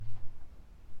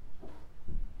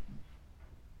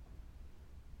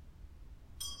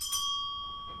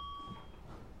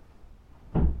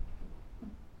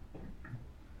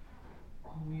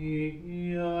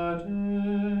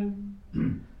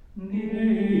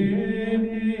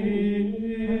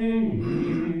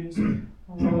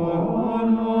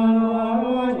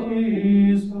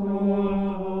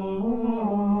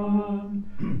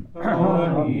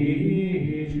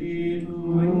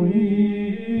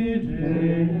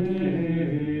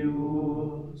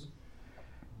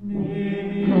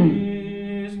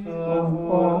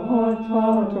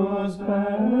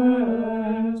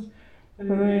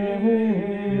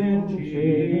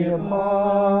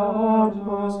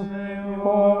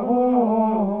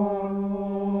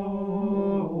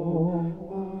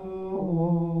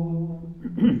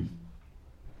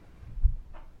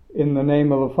In the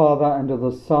name of the Father, and of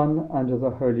the Son, and of the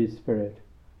Holy Spirit.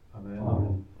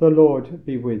 Amen. The Lord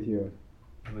be with you.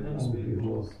 And with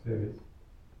your spirit.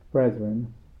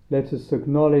 Brethren, let us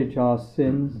acknowledge our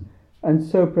sins and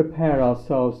so prepare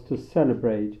ourselves to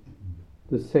celebrate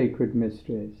the sacred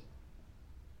mysteries.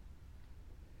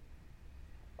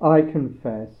 I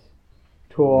confess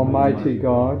to Almighty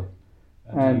God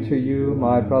and to you,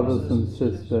 my brothers and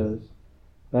sisters,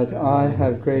 that I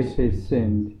have greatly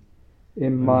sinned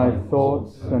in my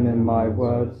thoughts and in my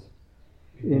words,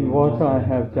 in what I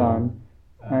have done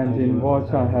and in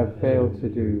what I have failed to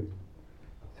do,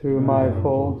 through my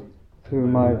fault, through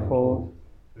my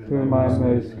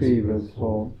most grievous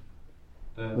fault.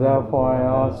 Therefore I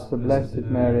ask the Blessed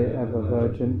Mary, ever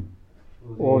Virgin,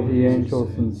 all the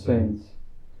angels and saints,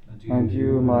 and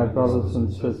you, my brothers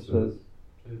and sisters,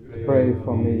 pray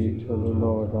for me to the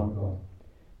Lord our God.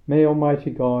 May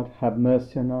Almighty God have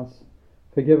mercy on us,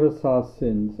 forgive us our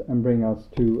sins, and bring us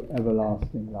to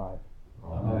everlasting life.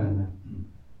 Amen.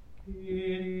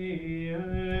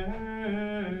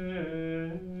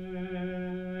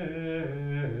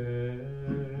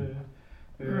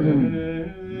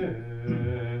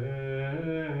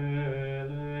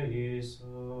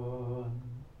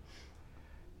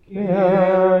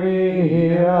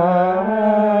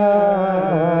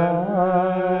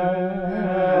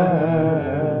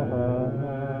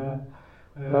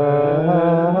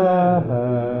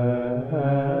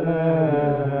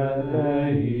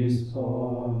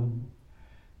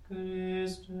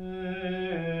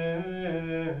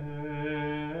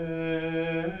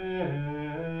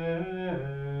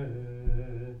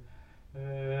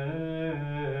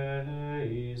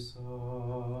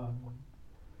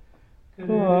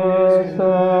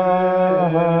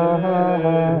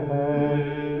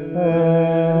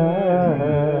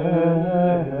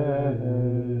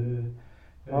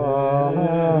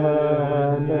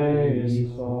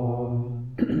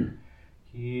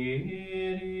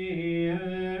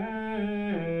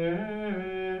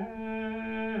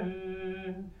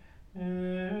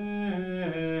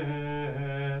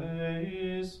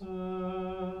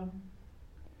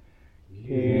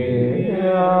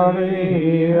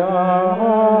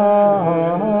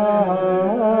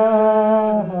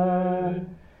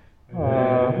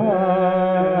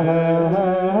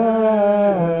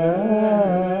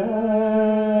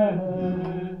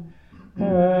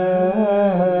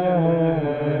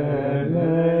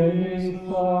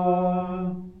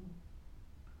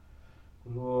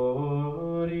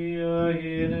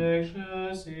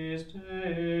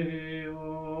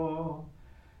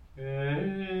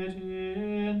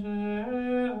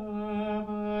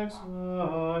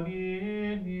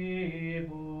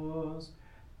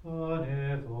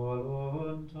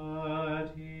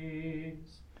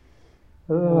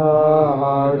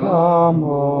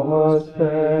 Laudamus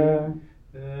Te,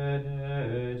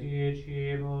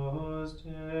 Benedicimus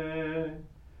Te,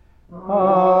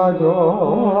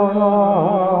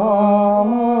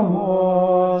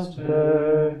 Adoramus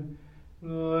Te,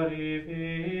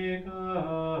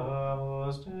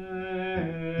 glorificamus Te.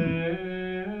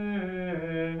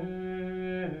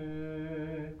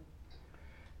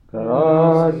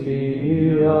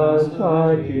 Gratias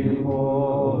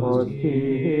agimus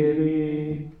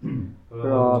Kyrie,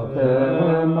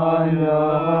 Propter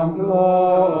magnam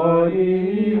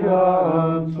gloriam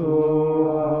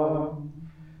Tuam.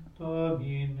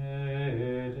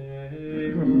 Domine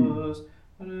Deus,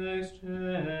 Rex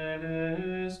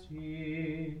Celestis,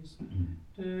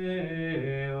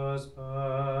 Deus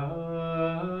Pater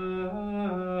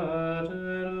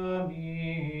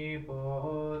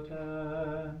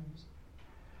omnipotens,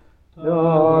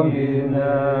 Domine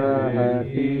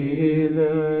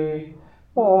Filii,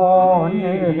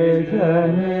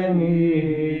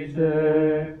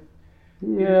 Unigenite,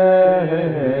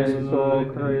 Iesu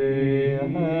Christe,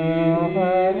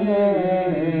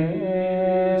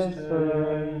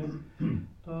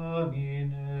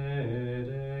 Domine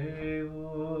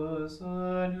Deus,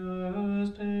 Agnus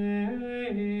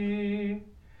Dei,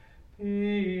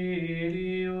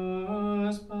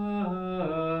 Filius Patris,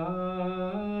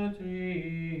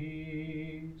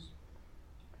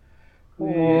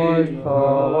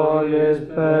 tollis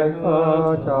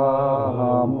peccata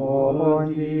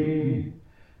mundi,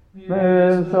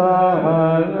 miserere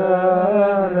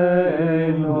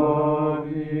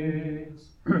nobis.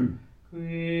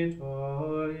 Qui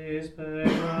tollis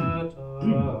peccata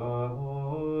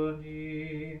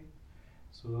mundi,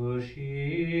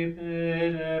 suscipit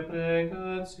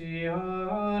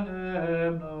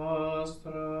deprecationem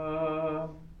nostram.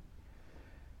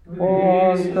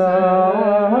 Postedes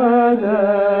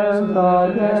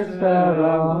ad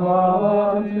extra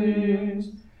mortis,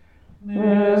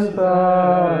 miserere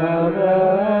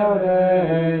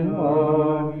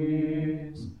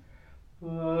nobis.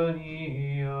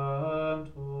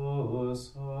 Veniantus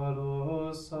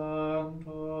solus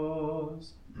sanctos,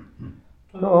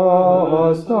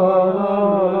 tos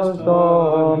solus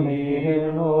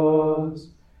Dominus,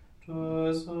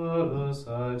 tos solus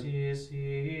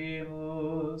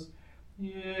altissimus,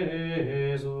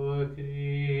 Iesu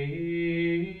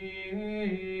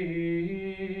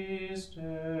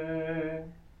Christe.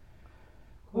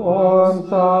 Cum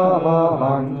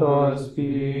Sancto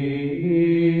Spiritu,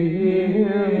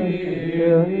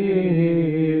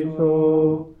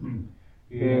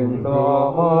 in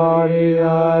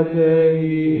gloria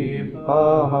Dei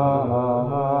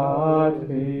Patris.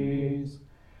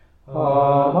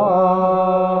 Amen.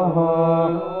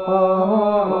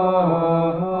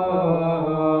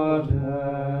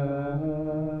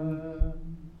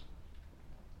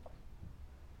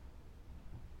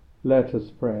 Let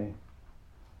us pray.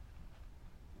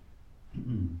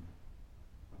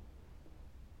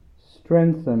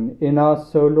 Strengthen in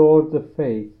us, O Lord, the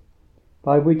faith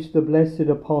by which the blessed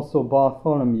Apostle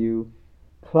Bartholomew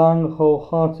clung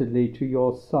wholeheartedly to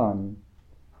your Son,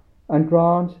 and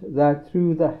grant that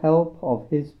through the help of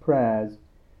his prayers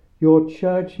your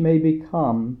Church may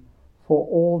become for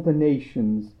all the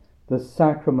nations the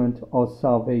sacrament of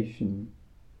salvation.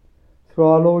 Through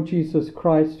our Lord Jesus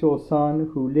Christ, your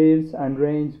Son, who lives and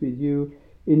reigns with you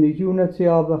in the unity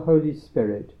of the Holy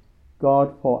Spirit,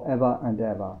 God for ever and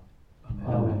ever.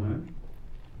 Amen.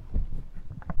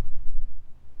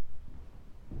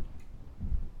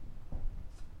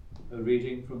 A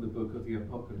reading from the book of the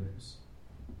Apocalypse.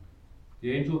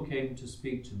 The angel came to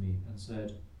speak to me and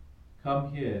said,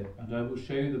 "Come here, and I will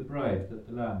show you the bride that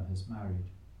the Lamb has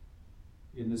married."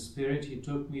 In the Spirit he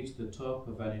took me to the top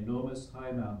of an enormous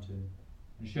high mountain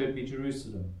and showed me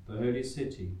Jerusalem, the holy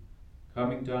city,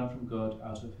 coming down from God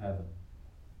out of heaven.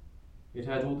 It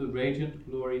had all the radiant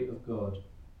glory of God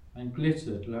and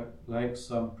glittered like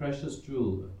some precious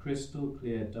jewel of crystal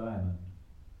clear diamond.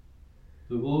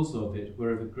 The walls of it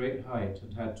were of a great height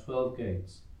and had 12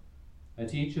 gates.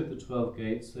 At each of the 12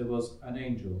 gates there was an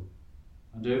angel,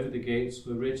 and over the gates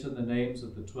were written the names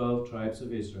of the 12 tribes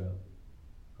of Israel.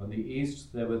 On the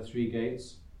east there were 3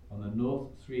 gates, on the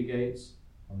north 3 gates,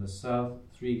 on the south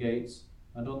 3 gates,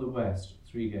 and on the west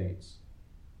 3 gates.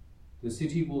 The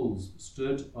city walls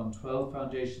stood on 12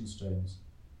 foundation stones,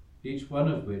 each one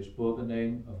of which bore the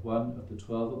name of one of the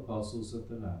 12 apostles of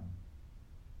the Lamb.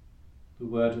 The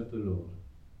word of the Lord.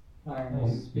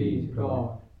 Thanks be to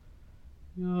God.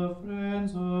 Your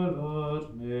friends, O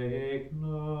Lord, make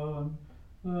known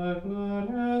the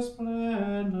glorious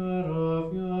splendor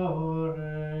of your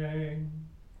reign.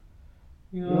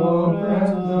 Your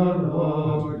friends, O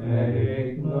Lord,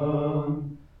 make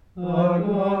known the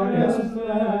glorious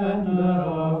splendor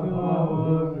of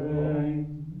your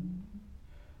reign.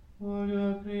 All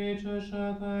your creatures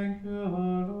shall thank you,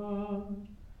 O Lord,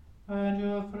 and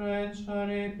your friends shall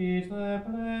repeat their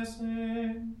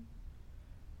blessing.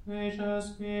 They shall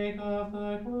speak of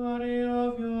the glory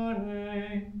of your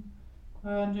reign,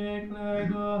 and declare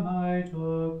your might,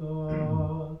 O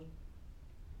God.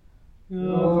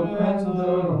 Your friends, O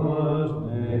Lord,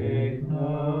 make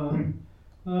known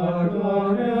the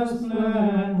glorious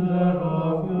splendor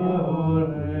of your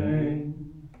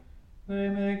reign. They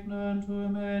make known to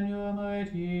men your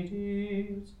mighty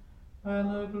deeds, and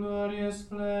the glorious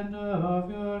splendor of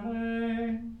your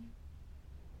reign.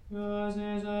 Yours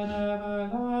is an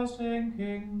everlasting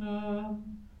kingdom,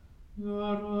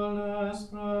 your rule lasts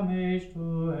from age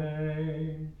to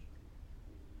age.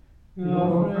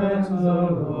 Your friends, O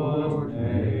Lord,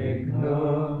 make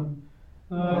known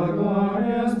the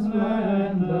glorious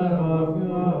splendor of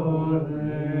your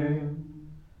reign.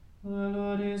 The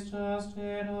Lord is just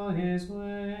in all his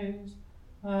ways,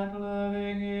 and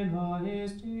loving in all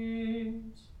his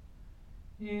deeds.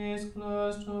 He is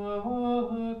close to all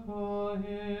who call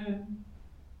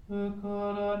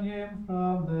on him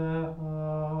from their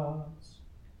hearts.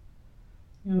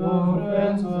 Your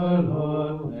friends, O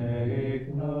Lord,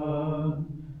 make known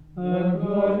the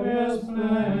glorious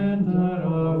splendor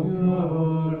of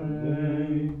your reign.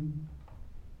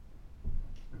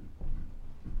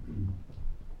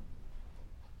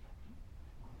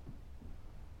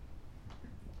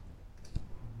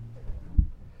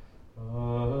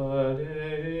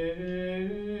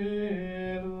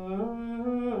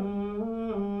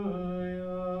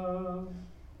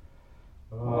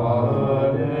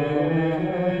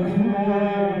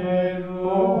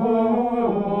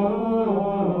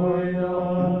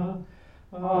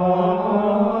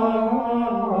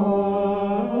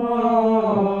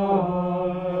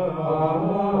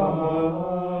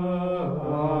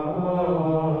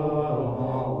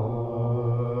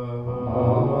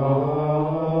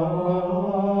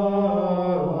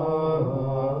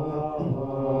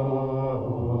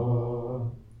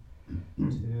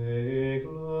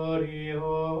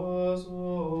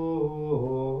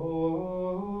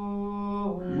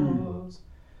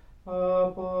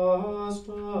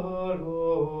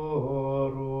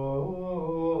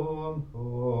 Apostolorum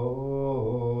chorus.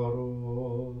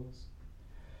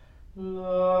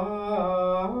 Laudet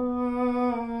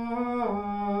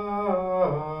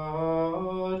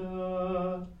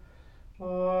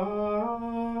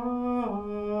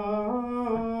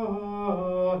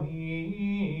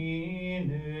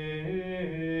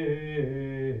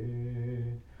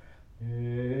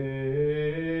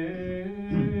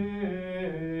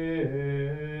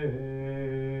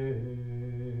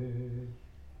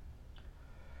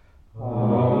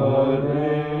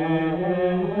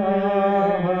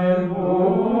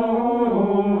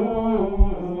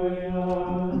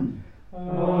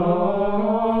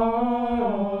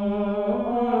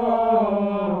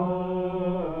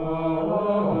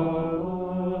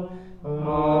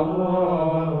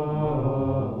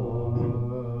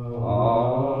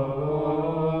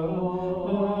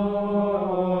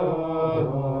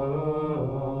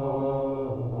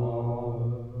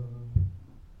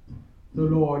The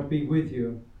Lord be with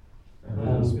you.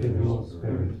 And with your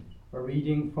spirit. A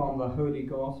reading from the Holy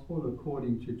Gospel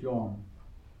according to John.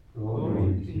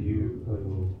 Glory to you, O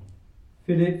Lord.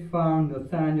 Philip found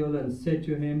Nathanael and said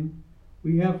to him,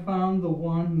 "We have found the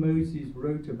one Moses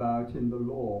wrote about in the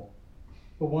law,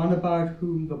 the one about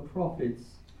whom the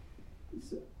prophets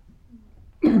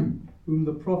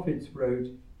wrote,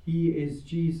 he is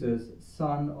Jesus,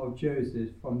 son of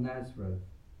Joseph from Nazareth."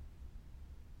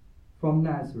 "From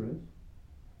Nazareth,"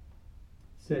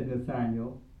 said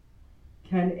Nathanael,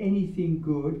 "can anything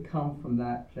good come from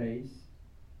that place?"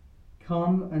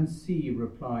 "Come and see,"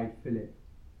 replied Philip.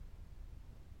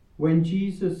 When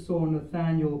Jesus saw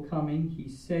Nathanael coming, he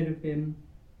said of him,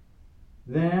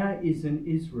 "There is an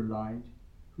Israelite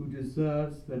who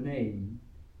deserves the name,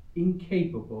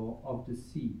 incapable of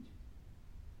deceit."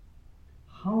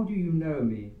 "How do you know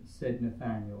me?" said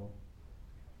Nathanael.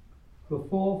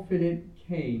 "Before Philip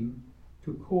came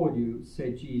to call you,"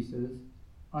 said Jesus,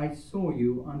 "I saw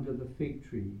you under the fig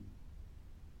tree."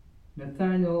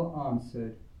 Nathanael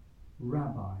answered,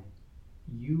 "Rabbi,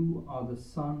 you are the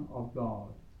Son of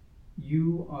God.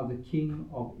 You are the King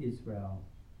of Israel."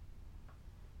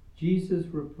 Jesus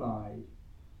replied,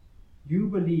 "You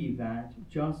believe that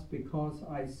just because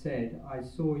I said I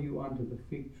saw you under the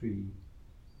fig tree.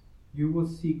 You will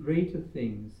see greater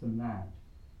things than that."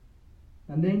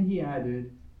 And then he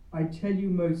added, "I tell you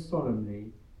most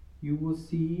solemnly, you will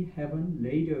see heaven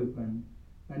laid open,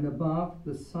 and above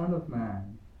the Son of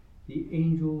Man, the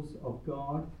angels of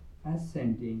God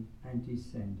ascending and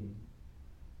descending."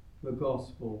 The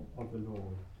Gospel of the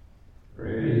Lord.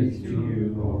 Praise to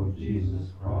you, Lord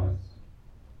Jesus Christ.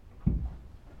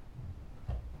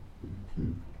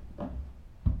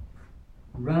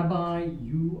 "Rabbi,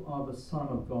 you are the Son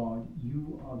of God,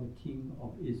 you are the King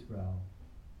of Israel."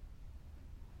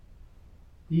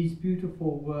 These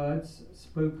beautiful words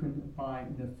spoken by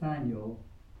Nathanael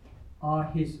are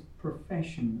his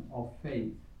profession of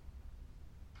faith.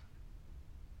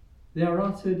 They are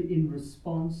uttered in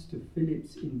response to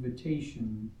Philip's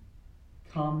invitation,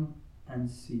 "Come and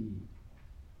see,"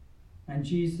 and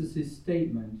Jesus'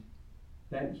 statement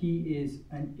that he is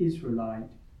an Israelite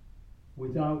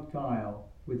without guile,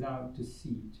 without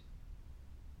deceit.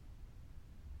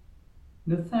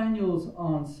 Nathanael's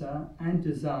answer and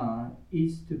desire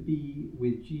is to be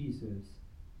with Jesus,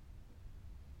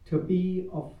 to be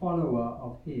a follower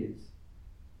of his,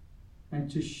 and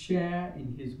to share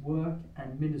in his work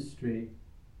and ministry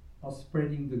of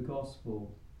spreading the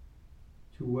gospel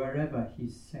to wherever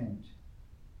he's sent.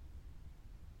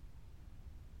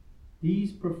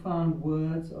 These profound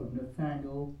words of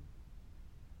Nathanael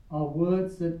are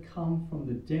words that come from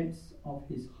the depths of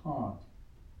his heart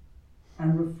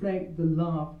and reflect the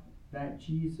love that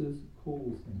Jesus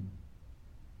calls him,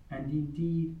 and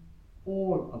indeed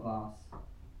all of us,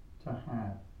 to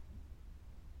have.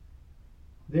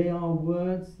 They are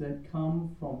words that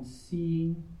come from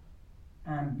seeing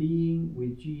and being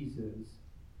with Jesus,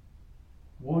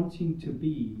 wanting to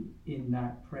be in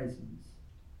that presence.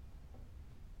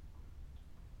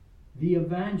 The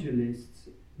evangelists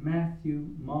Matthew,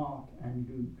 Mark, and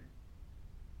Luke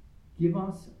give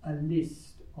us a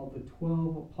list of the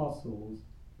 12 apostles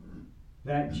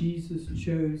that Jesus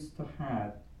chose to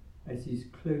have as his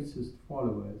closest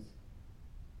followers,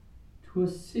 to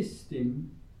assist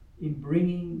him in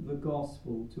bringing the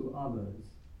gospel to others.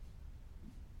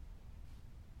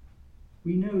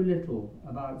 We know little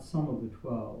about some of the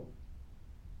 12,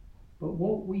 but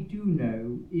what we do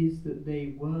know is that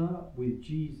they were with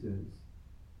Jesus.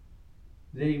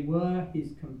 They were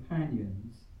his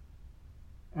companions,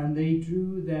 and they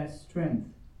drew their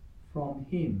strength from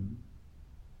him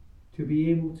to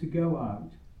be able to go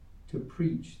out to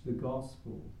preach the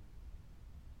gospel.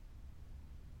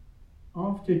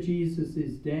 After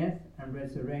Jesus' death and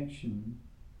resurrection,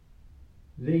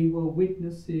 they were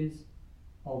witnesses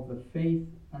of the faith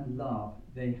and love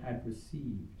they had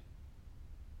received.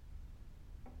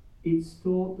 It's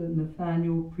thought that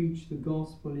Nathanael preached the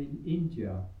gospel in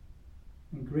India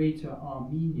and Greater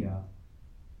Armenia.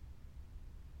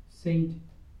 St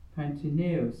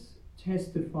Pantaleus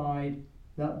testified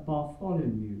that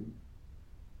Bartholomew,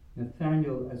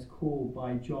 Nathanael as called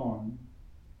by John,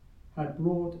 had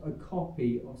brought a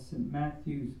copy of St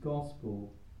Matthew's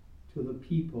Gospel to the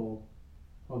people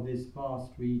of this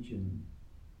vast region.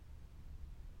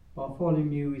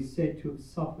 Bartholomew is said to have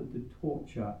suffered the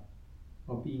torture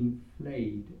of being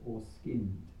flayed or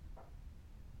skinned.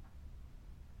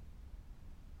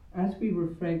 As we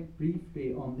reflect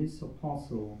briefly on this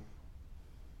apostle,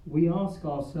 we ask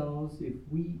ourselves if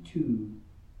we too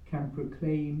can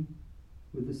proclaim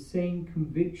with the same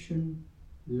conviction,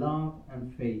 love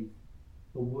and faith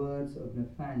the words of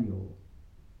Nathanael,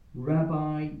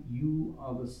 "Rabbi, you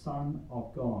are the Son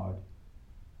of God,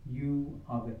 you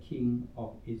are the King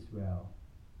of Israel."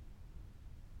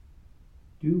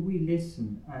 Do we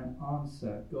listen and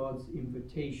answer God's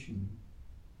invitation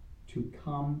to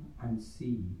come and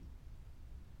see?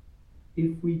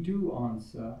 If we do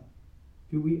answer,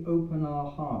 do we open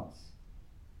our hearts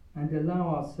and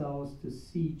allow ourselves to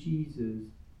see Jesus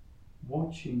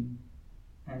watching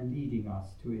and leading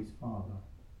us to his Father?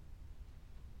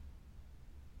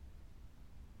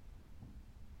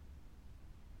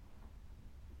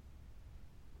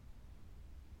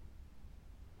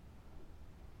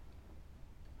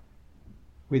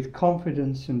 With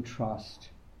confidence and trust,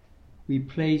 we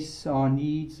place our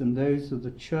needs and those of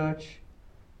the Church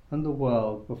and the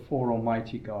world before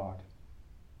Almighty God.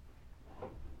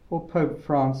 For Pope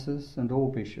Francis and all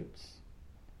bishops,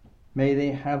 may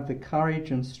they have the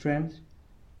courage and strength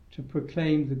to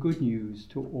proclaim the good news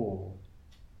to all.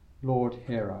 Lord,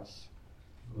 hear us.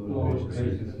 Lord,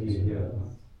 graciously hear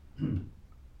us.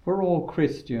 For all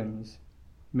Christians,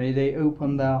 may they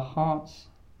open their hearts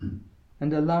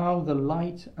and allow the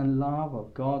light and love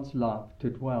of God's love to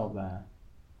dwell there.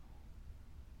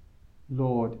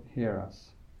 Lord, hear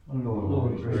us.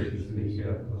 Lord, graciously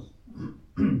hear us.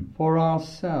 For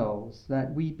ourselves,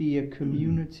 that we be a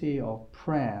community of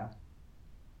prayer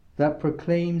that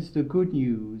proclaims the good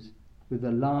news with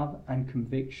the love and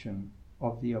conviction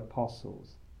of the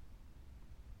apostles.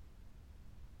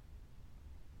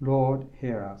 Lord,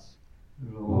 hear us.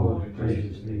 Lord,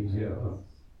 graciously hear us.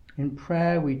 In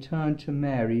prayer we turn to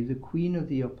Mary, the Queen of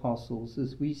the Apostles,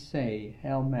 as we say,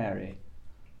 Hail Mary,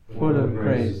 full of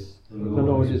grace, the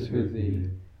Lord is with thee.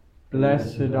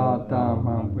 Blessed art thou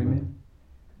among women,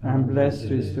 and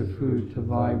blessed is the fruit of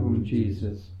thy womb,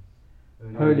 Jesus.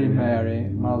 Holy Mary,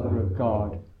 Mother of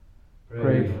God,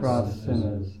 pray for us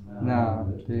sinners, now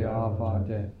and at the hour of our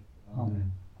death.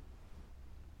 Amen.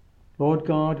 Lord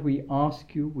God, we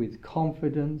ask you with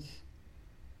confidence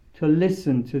to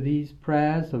listen to these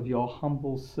prayers of your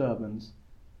humble servants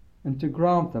and to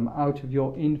grant them out of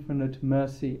your infinite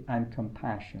mercy and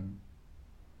compassion.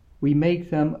 We make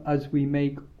them as we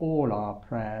make all our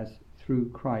prayers through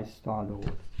Christ our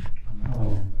Lord.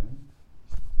 Amen.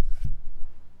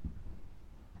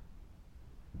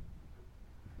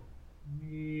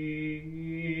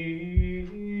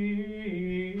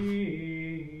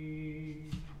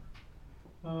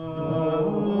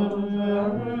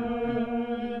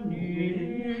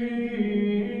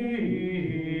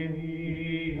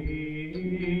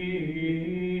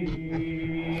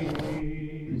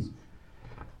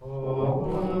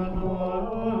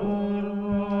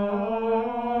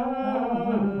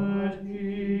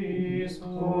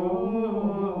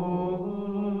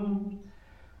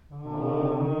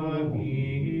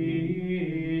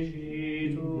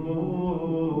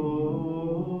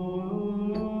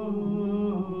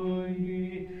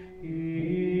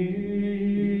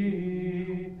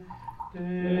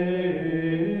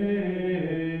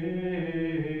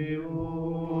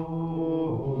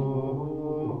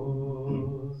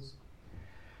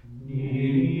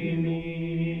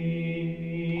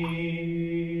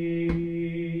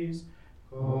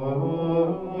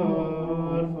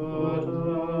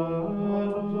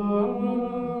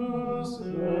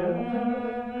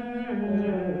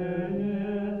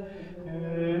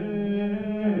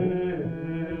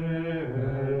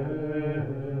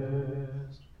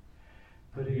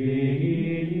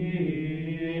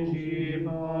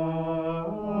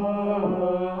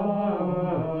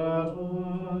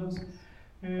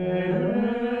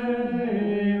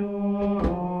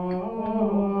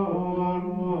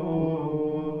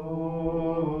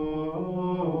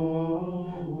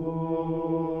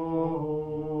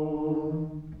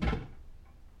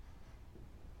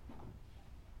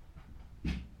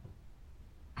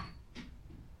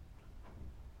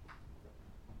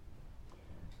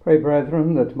 Pray,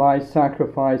 brethren, that my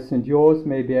sacrifice and yours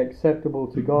may be acceptable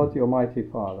to God, the Almighty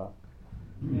Father.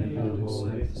 May God also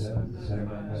accept the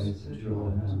sacrifice at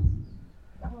your hands,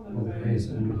 for the praise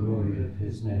and glory of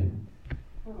his name,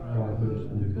 for our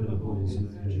good and the good of all his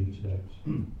holy church.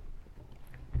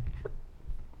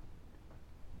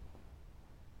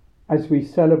 As we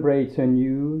celebrate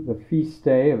anew the feast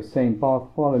day of St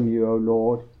Bartholomew, O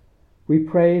Lord, we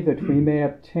pray that we may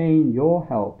obtain your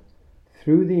help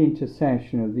through the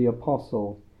intercession of the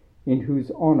Apostle, in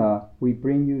whose honour we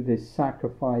bring you this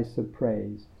sacrifice of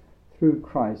praise, through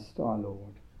Christ our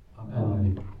Lord.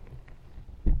 Amen.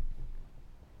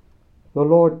 The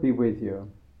Lord be with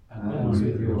you. And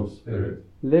with your spirit.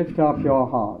 Lift up your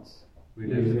hearts. We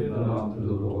lift them up to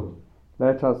the Lord.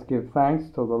 Let us give thanks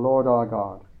to the Lord our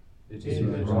God. It is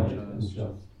right and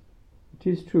just. It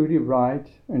is truly right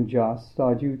and just,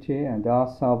 our duty and our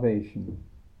salvation,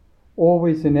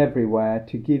 always and everywhere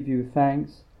to give you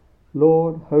thanks,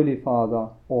 Lord, Holy Father,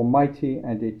 Almighty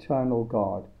and eternal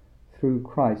God, through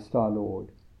Christ our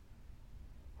Lord.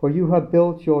 For you have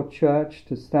built your church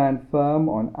to stand firm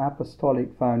on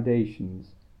apostolic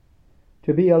foundations,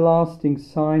 to be a lasting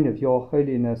sign of your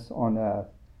holiness on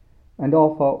earth, and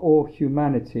offer all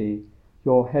humanity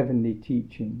your heavenly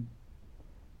teaching.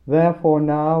 Therefore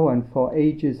now and for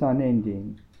ages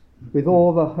unending, with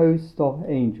all the host of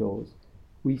angels,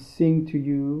 we sing to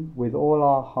you with all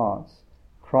our hearts,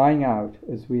 crying out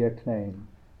as we acclaim.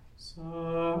 Sanctus,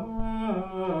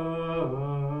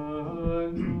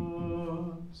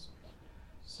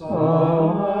 Sanctus,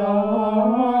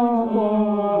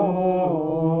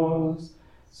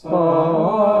 Sanctus,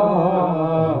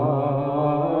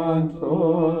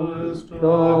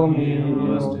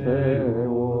 Dominus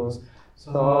Deus,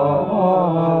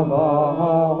 Sabaoth,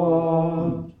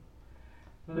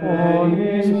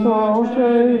 Regis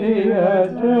Oceli et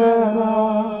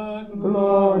terra,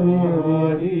 gloria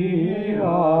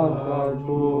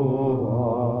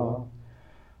tua,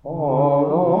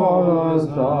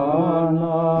 Hosanna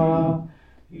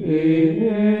in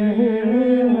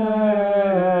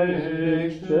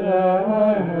excelsis,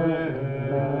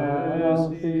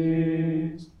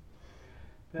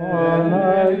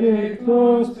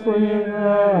 benedictus qui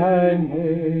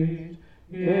venit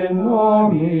in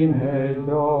nomine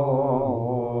Domini.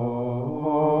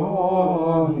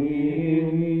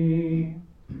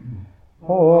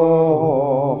 Hosanna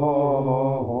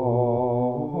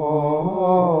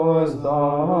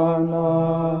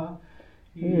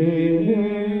in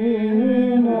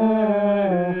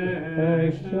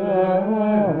excelsis.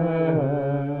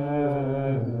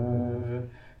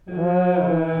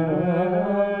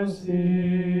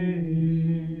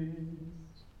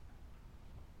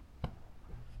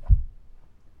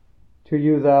 To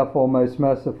you, therefore, most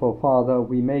merciful Father,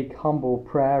 we make humble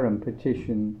prayer and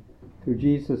petition through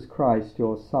Jesus Christ,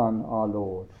 your Son, our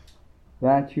Lord,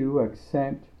 that you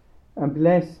accept and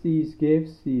bless these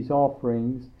gifts, these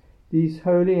offerings, these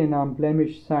holy and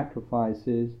unblemished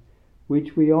sacrifices,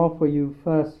 which we offer you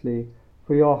firstly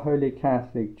for your holy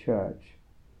Catholic Church.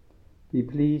 Be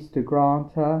pleased to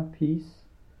grant her peace,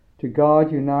 to guard,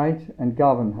 unite, and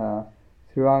govern her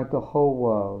throughout the whole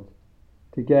world,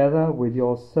 together with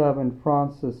your servant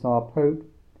Francis, our Pope,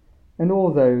 and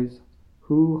all those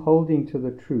who, holding to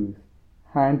the truth,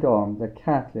 hand on the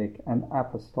Catholic and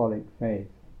Apostolic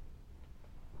faith.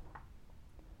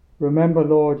 Remember,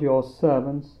 Lord, your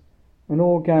servants and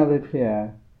all gathered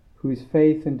here, whose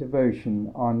faith and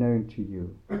devotion are known to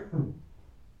you.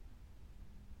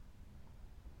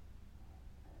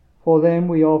 For them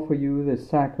we offer you the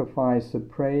sacrifice of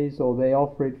praise, or they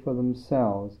offer it for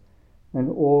themselves and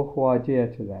all who are dear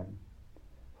to them,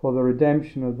 for the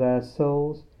redemption of their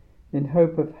souls, in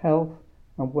hope of health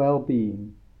and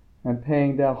well-being, and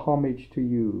paying their homage to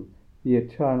you, the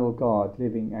eternal God,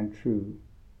 living and true.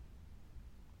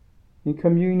 In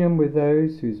communion with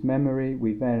those whose memory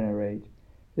we venerate,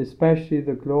 especially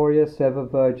the glorious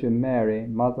ever-Virgin Mary,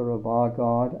 Mother of our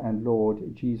God and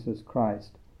Lord Jesus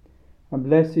Christ, and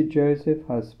blessed Joseph,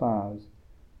 her spouse,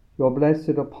 your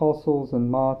blessed apostles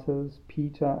and martyrs,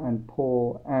 Peter and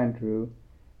Paul, Andrew,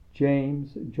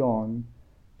 James, John,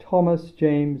 Thomas,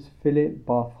 James, Philip,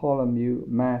 Bartholomew,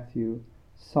 Matthew,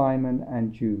 Simon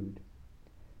and Jude,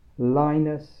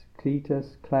 Linus,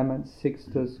 Cletus, Clement,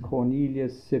 Sixtus,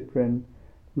 Cornelius, Cyprian,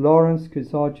 Lawrence,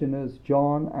 Chrysogonus,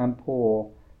 John and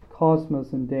Paul,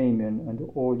 Cosmas and Damian, and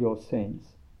all your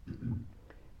saints.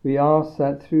 We ask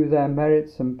that through their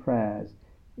merits and prayers,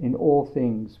 in all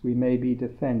things we may be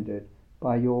defended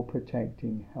by your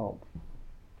protecting help.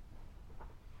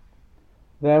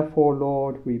 Therefore,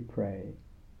 Lord, we pray,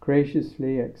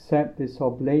 graciously accept this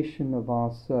oblation of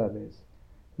our service,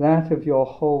 that of your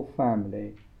whole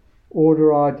family.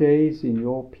 Order our days in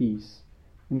your peace,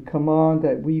 and command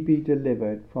that we be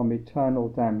delivered from eternal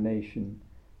damnation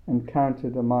and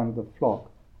counted among the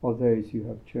flock of those you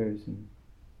have chosen.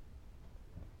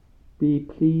 Be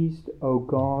pleased, O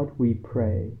God, we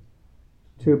pray,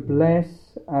 to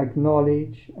bless,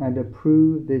 acknowledge, and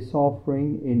approve this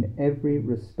offering in every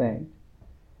respect.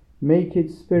 Make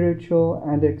it spiritual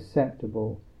and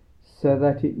acceptable, so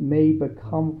that it may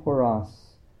become for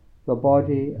us the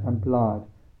body and blood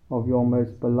of your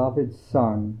most beloved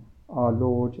Son, our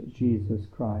Lord Jesus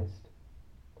Christ.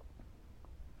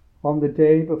 On the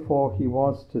day before he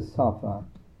was to suffer,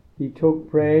 he took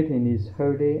bread in his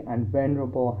holy and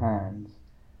venerable hands,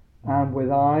 and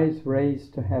with eyes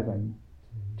raised to heaven,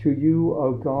 to you,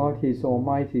 O God, his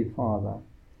almighty Father,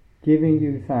 giving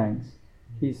you thanks,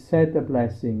 he said the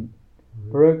blessing,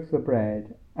 broke the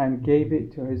bread, and gave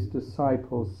it to his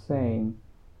disciples, saying,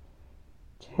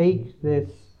 "Take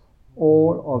this,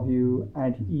 all of you,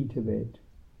 and eat of it,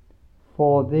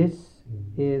 for this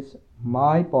is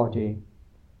my body,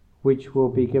 which will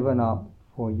be given up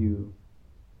for you."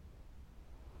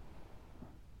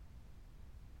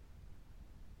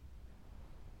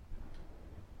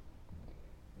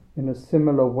 In a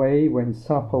similar way, when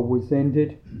supper was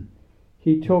ended,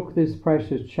 he took this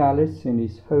precious chalice in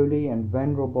his holy and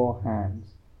venerable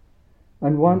hands,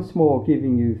 and once more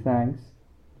giving you thanks,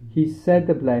 he said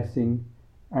the blessing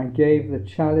and gave the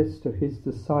chalice to his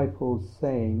disciples,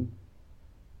 saying,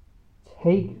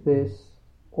 "Take this,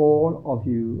 all of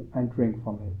you, and drink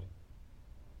from it.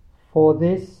 For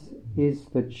this is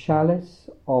the chalice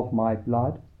of my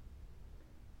blood,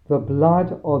 the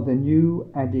blood of the new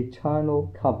and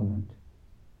eternal covenant,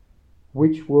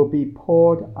 which will be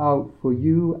poured out for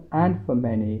you and for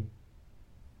many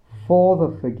for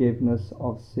the forgiveness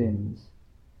of sins.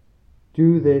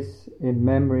 Do this in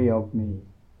memory of me."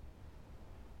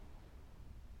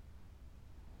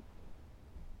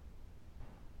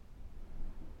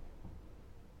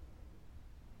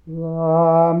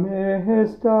 The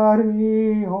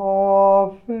mystery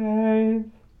of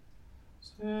faith.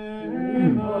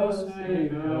 Save us,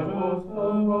 Saviour of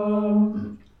the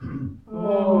world.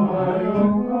 O by your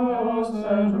cross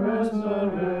and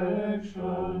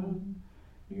resurrection,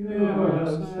 you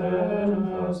have set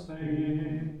us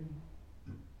free.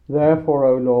 Therefore,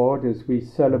 O Lord, as we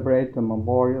celebrate the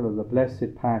memorial of the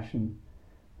Blessed Passion,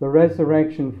 the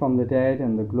resurrection from the dead,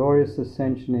 and the glorious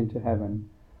ascension into heaven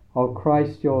of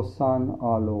Christ your Son,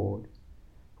 our Lord,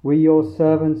 we, your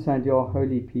servants and your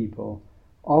holy people,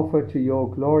 offer to your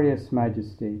glorious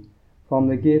majesty, from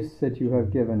the gifts that you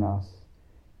have given us,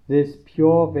 this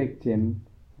pure victim,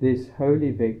 this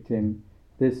holy victim,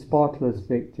 this spotless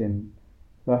victim,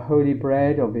 the holy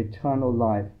bread of eternal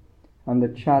life, and the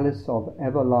chalice of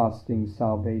everlasting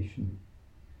salvation.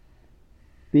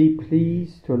 Be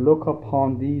pleased to look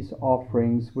upon these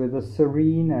offerings with a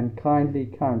serene and kindly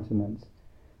countenance,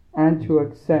 and to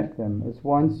accept them as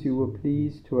once you were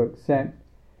pleased to accept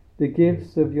the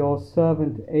gifts of your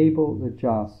servant Abel the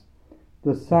just,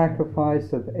 the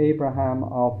sacrifice of Abraham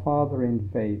our father in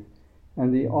faith,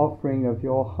 and the offering of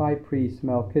your high priest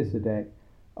Melchizedek,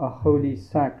 a holy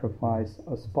sacrifice,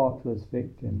 a spotless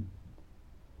victim.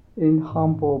 In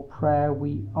humble prayer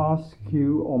we ask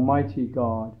you, Almighty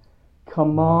God,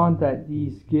 command that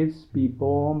these gifts be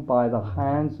borne by the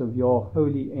hands of your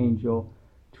holy angel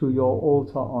to your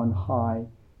altar on high,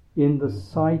 in the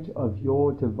sight of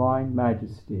your divine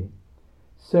majesty,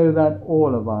 so that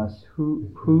all of us who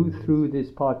through this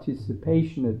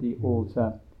participation at the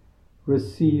altar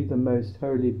receive the most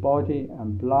holy body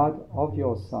and blood of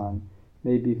your Son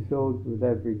may be filled with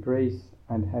every grace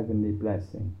and heavenly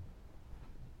blessing.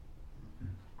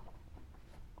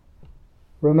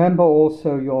 Remember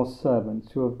also your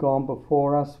servants who have gone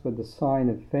before us with the sign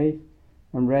of faith,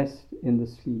 and rest in the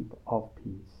sleep of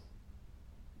peace.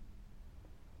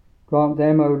 Grant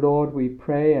them, O Lord, we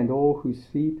pray, and all who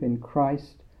sleep in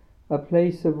Christ, a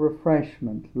place of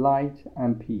refreshment, light,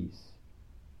 and peace.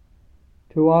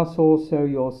 To us also,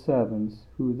 your servants,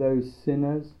 who, though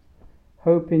sinners,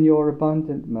 hope in your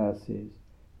abundant mercies,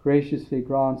 graciously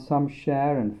grant some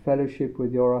share and fellowship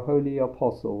with your holy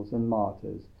apostles and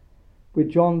martyrs, with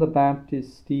John the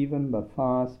Baptist, Stephen,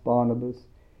 Matthias, Barnabas,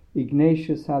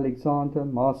 Ignatius, Alexander,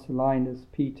 Marcellinus,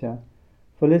 Peter,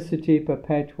 Felicity,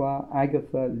 Perpetua,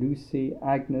 Agatha, Lucy,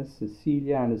 Agnes,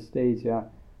 Cecilia, Anastasia,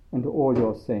 and all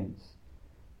your saints.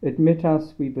 Admit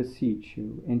us, we beseech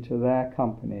you, into their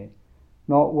company,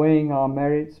 not weighing our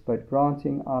merits, but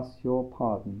granting us your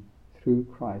pardon, through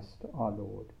Christ our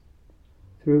Lord,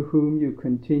 through whom you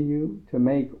continue to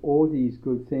make all these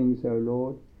good things, O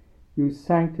Lord, You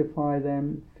sanctify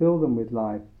them, fill them with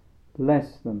life,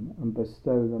 bless them and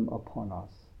bestow them upon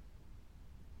us.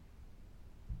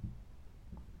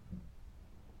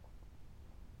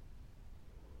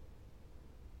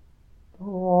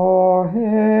 For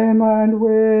him and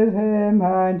with him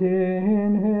and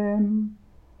in him,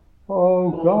 O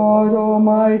God,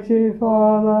 Almighty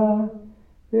Father,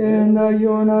 in the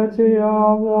unity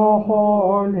of the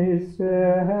Holy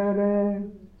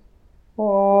Spirit,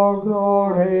 all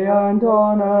glory and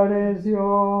honor is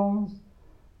yours,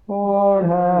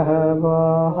 forever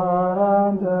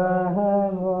and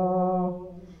ever.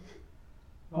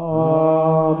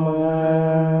 Amen.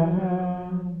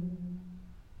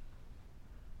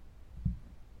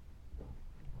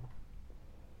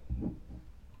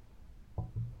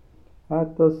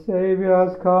 At the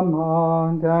Saviour's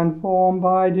command and formed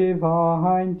by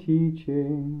divine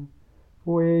teaching,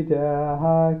 we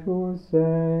dare to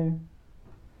say,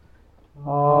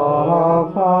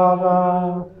 Our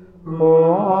Father, who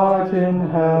art in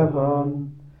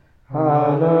heaven,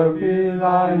 hallowed be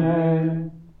thy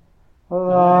name.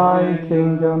 Thy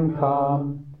kingdom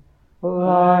come,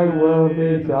 thy will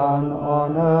be done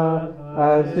on earth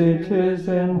as it is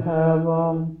in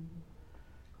heaven.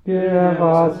 Give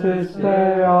us this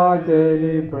day our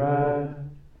daily bread,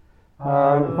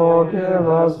 and forgive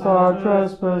us our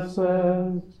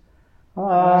trespasses,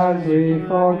 as we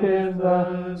forgive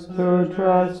those who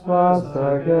trespass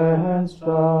against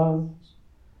us.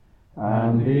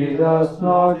 And lead us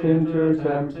not into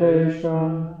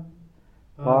temptation,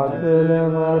 but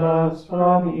deliver us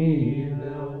from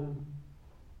evil.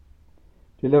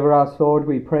 Deliver us, Lord,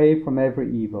 we pray, from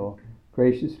every evil.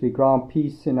 Graciously grant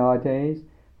peace in our days,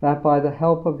 that by the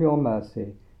help of your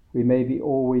mercy we may be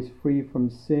always free from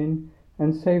sin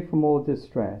and safe from all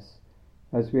distress,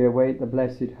 as we await the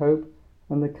blessed hope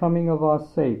and the coming of our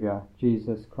Saviour,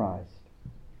 Jesus Christ.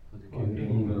 For the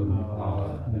kingdom,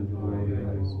 power, and glory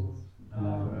are yours,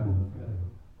 now and forever.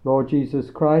 Lord Jesus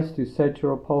Christ, who said to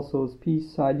your apostles,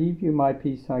 Peace I leave you, my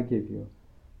peace I give you,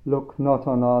 look not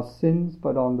on our sins,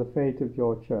 but on the faith of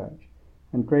your church,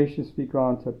 and graciously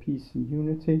grant her peace and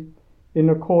unity, in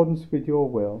accordance with your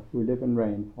will, who live and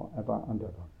reign for ever and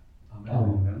ever.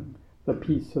 Amen. The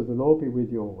peace of the Lord be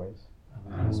with you always.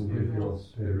 And with your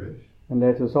spirit. And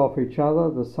let us offer each other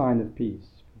the sign of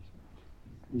peace.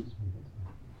 Peace be with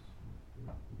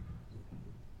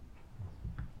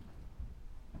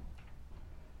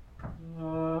you.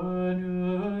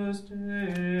 Agnus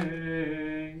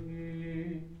Dei,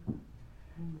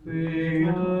 qui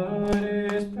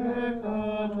aris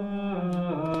peccata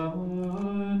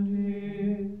mundi,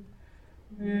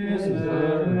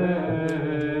 miserere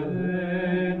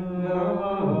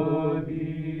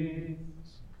nobis.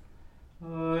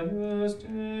 Agnus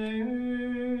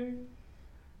Dei,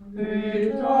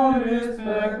 qui aris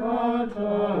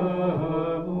peccata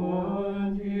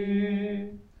mundi,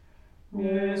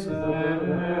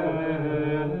 miserere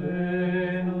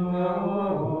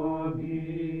nobis.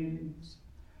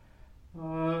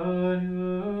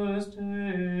 Agnus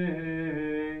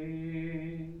Dei,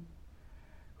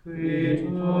 qui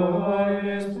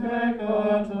tollis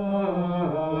peccata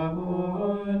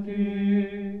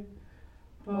mundi,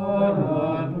 dona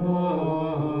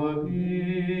nobis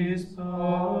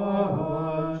pacem.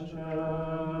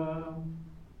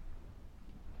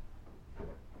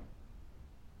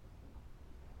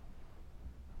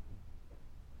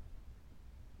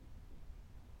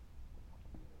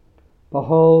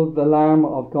 Behold the Lamb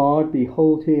of God,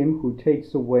 behold him who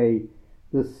takes away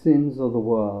the sins of the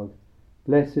world.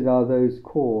 Blessed are those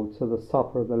called to the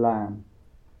supper of the Lamb.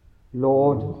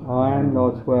 Lord, I am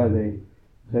not worthy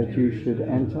that you should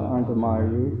enter under my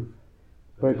roof,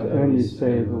 but only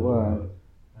say the word,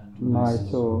 and my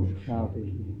soul shall be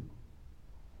healed.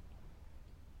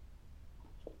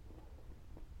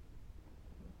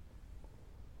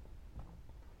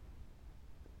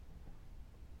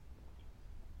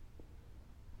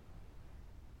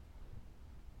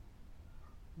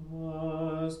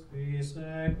 As qui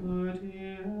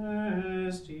secuti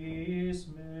estis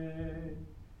me,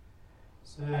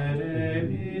 sed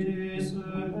epitis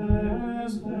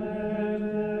supes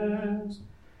eres,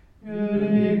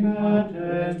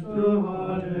 judicates tu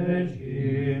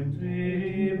regim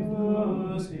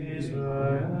tribus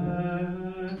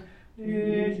Israel,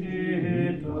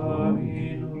 dicit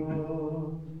Dominus.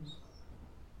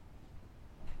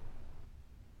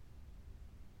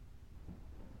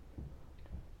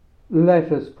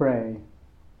 Let us pray.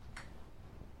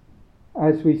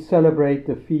 As we celebrate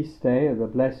the feast day of the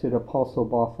blessed Apostle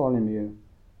Bartholomew,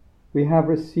 we have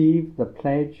received the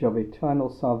pledge of eternal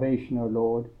salvation, O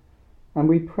Lord, and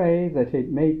we pray that it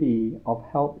may be of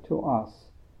help to us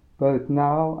both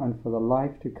now and for the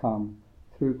life to come,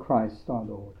 through Christ our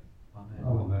Lord.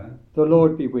 Amen. The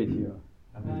Lord be with you.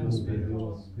 And with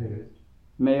your spirit.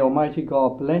 May Almighty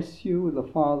God bless you, the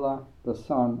Father, the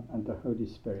Son, and the Holy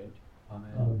Spirit.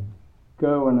 Amen.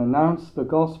 Go and announce the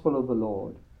gospel of the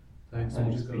Lord. Thanks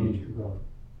Thanks be be to to God. God.